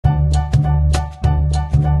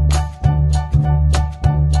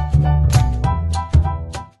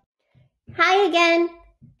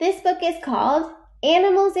This book is called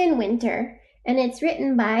Animals in Winter, and it's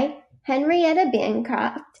written by Henrietta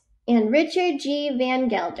Bancroft and Richard G. Van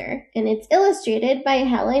Gelder, and it's illustrated by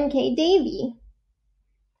Helen K. Davey.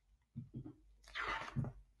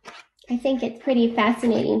 I think it's pretty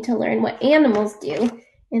fascinating to learn what animals do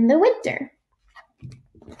in the winter.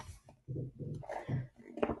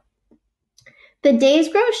 The days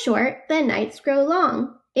grow short, the nights grow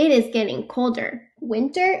long. It is getting colder.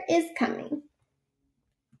 Winter is coming.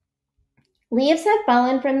 Leaves have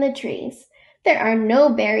fallen from the trees. There are no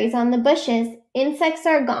berries on the bushes. Insects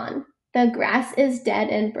are gone. The grass is dead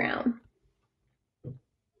and brown.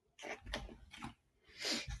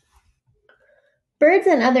 Birds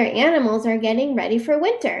and other animals are getting ready for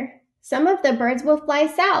winter. Some of the birds will fly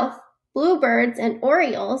south. Bluebirds and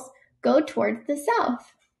orioles go towards the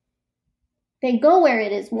south. They go where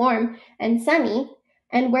it is warm and sunny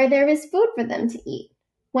and where there is food for them to eat.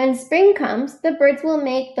 When spring comes, the birds will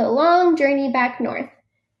make the long journey back north.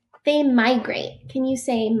 They migrate. Can you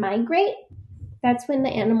say migrate? That's when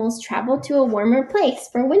the animals travel to a warmer place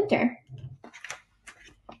for winter.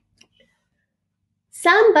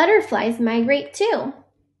 Some butterflies migrate too.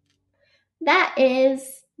 That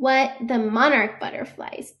is what the monarch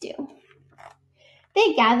butterflies do.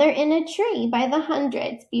 They gather in a tree by the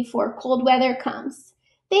hundreds before cold weather comes.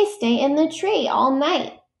 They stay in the tree all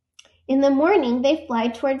night. In the morning, they fly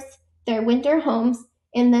towards their winter homes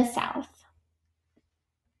in the south.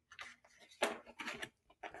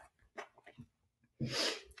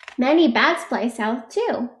 Many bats fly south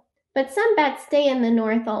too, but some bats stay in the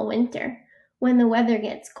north all winter. When the weather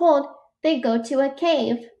gets cold, they go to a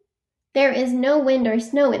cave. There is no wind or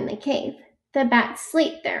snow in the cave. The bats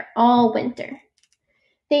sleep there all winter.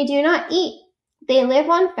 They do not eat. They live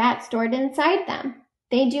on fat stored inside them.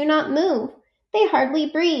 They do not move. They hardly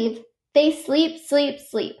breathe. They sleep, sleep,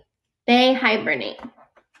 sleep. They hibernate.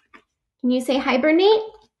 Can you say hibernate?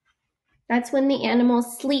 That's when the animal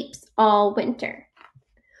sleeps all winter.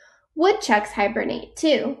 Woodchucks hibernate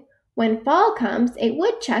too. When fall comes, a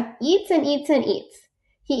woodchuck eats and eats and eats.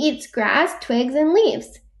 He eats grass, twigs, and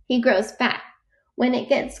leaves. He grows fat. When it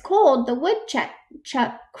gets cold, the woodchuck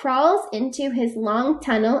crawls into his long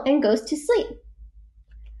tunnel and goes to sleep.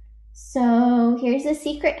 So here's a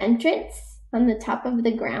secret entrance on the top of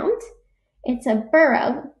the ground. It's a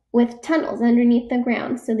burrow with tunnels underneath the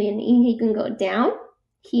ground so then he can go down,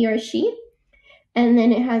 he or she. And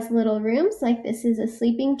then it has little rooms, like this is a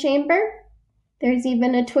sleeping chamber. There's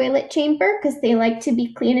even a toilet chamber because they like to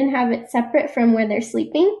be clean and have it separate from where they're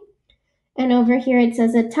sleeping. And over here it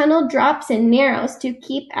says a tunnel drops and narrows to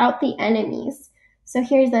keep out the enemies. So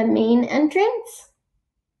here's the main entrance.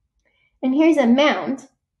 And here's a mound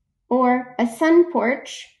or a sun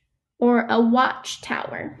porch or a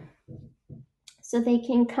watchtower. So they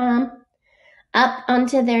can come up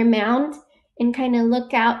onto their mound and kind of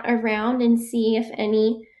look out around and see if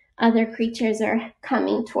any other creatures are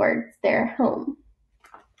coming towards their home.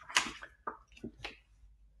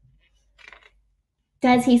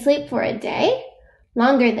 Does he sleep for a day?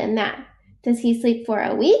 Longer than that. Does he sleep for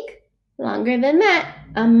a week? Longer than that.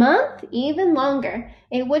 A month? Even longer.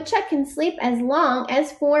 A woodchuck can sleep as long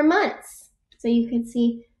as 4 months. So you can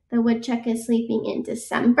see the woodchuck is sleeping in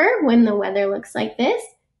December when the weather looks like this.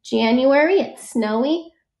 January, it's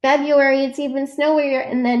snowy. February, it's even snowier.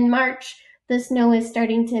 And then March, the snow is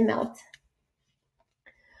starting to melt.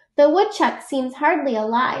 The woodchuck seems hardly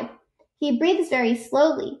alive. He breathes very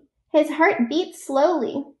slowly. His heart beats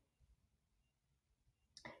slowly.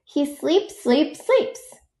 He sleeps, sleeps, sleeps.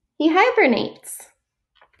 He hibernates.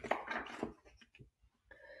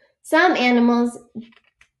 Some animals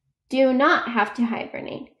do not have to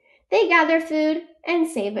hibernate. They gather food and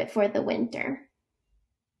save it for the winter.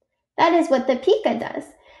 That is what the pika does.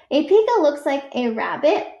 A pika looks like a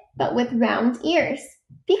rabbit, but with round ears.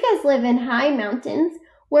 Pikas live in high mountains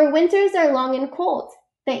where winters are long and cold.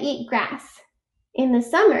 They eat grass. In the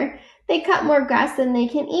summer, they cut more grass than they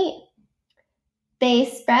can eat. They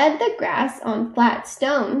spread the grass on flat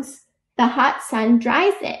stones. The hot sun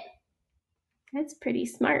dries it. That's pretty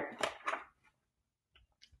smart.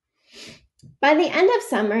 By the end of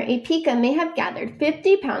summer, a pika may have gathered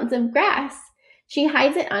 50 pounds of grass. She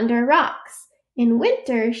hides it under rocks. In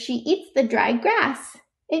winter, she eats the dry grass.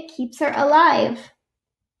 It keeps her alive.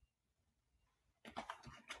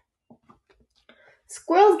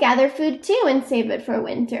 Squirrels gather food too and save it for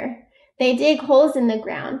winter. They dig holes in the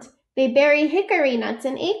ground. They bury hickory nuts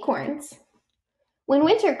and acorns. When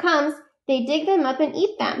winter comes, they dig them up and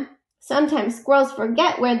eat them. Sometimes squirrels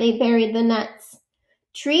forget where they buried the nuts.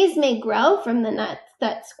 Trees may grow from the nuts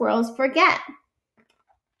that squirrels forget.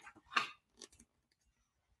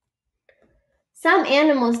 Some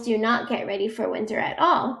animals do not get ready for winter at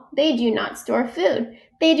all. They do not store food.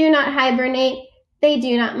 They do not hibernate. They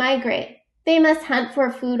do not migrate. They must hunt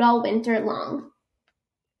for food all winter long.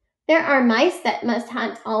 There are mice that must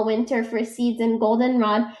hunt all winter for seeds and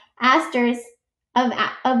goldenrod asters of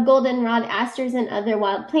goldenrod asters and other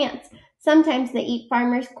wild plants. Sometimes they eat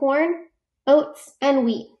farmers' corn, oats, and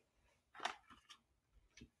wheat.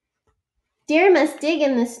 Deer must dig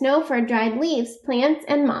in the snow for dried leaves, plants,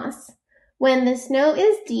 and moss. When the snow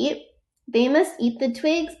is deep, they must eat the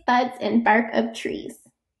twigs, buds, and bark of trees.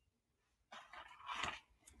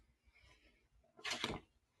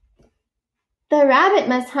 The rabbit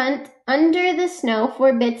must hunt under the snow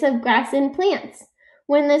for bits of grass and plants.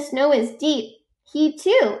 When the snow is deep, he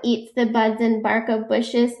too eats the buds and bark of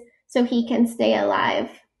bushes so he can stay alive.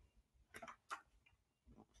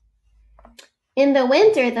 In the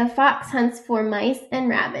winter, the fox hunts for mice and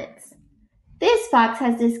rabbits. This fox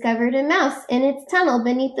has discovered a mouse in its tunnel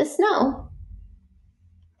beneath the snow.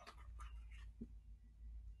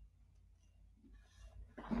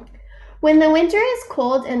 When the winter is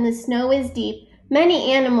cold and the snow is deep,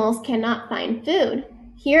 many animals cannot find food.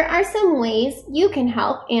 Here are some ways you can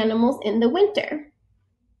help animals in the winter.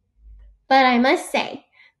 But I must say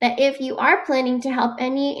that if you are planning to help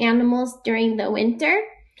any animals during the winter,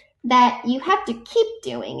 that you have to keep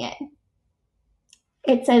doing it.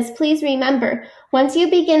 It says, please remember, once you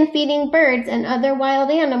begin feeding birds and other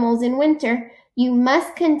wild animals in winter, you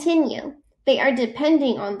must continue. They are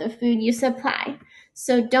depending on the food you supply.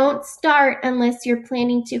 So don't start unless you're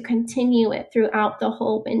planning to continue it throughout the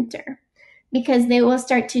whole winter, because they will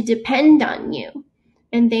start to depend on you,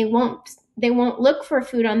 and they won't look for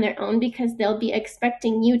food on their own because they'll be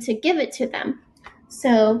expecting you to give it to them.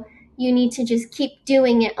 So you need to just keep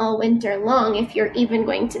doing it all winter long if you're even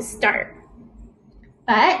going to start.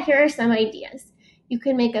 But here are some ideas. You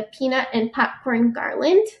could make a peanut and popcorn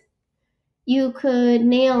garland. You could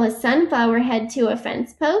nail a sunflower head to a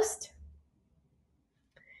fence post.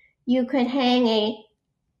 You could hang a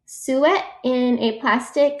suet in a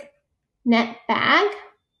plastic net bag.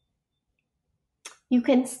 You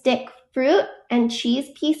can stick fruit and cheese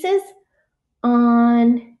pieces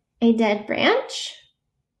on a dead branch.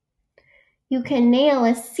 You can nail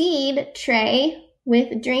a seed tray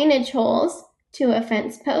with drainage holes to a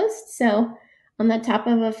fence post. So on the top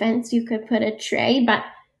of a fence, you could put a tray but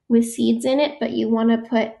with seeds in it, but you want to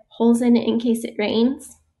put holes in it in case it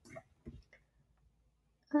rains.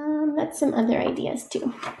 That's some other ideas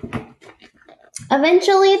too.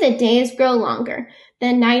 Eventually, the days grow longer.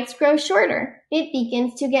 The nights grow shorter. It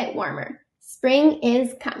begins to get warmer. Spring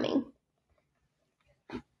is coming.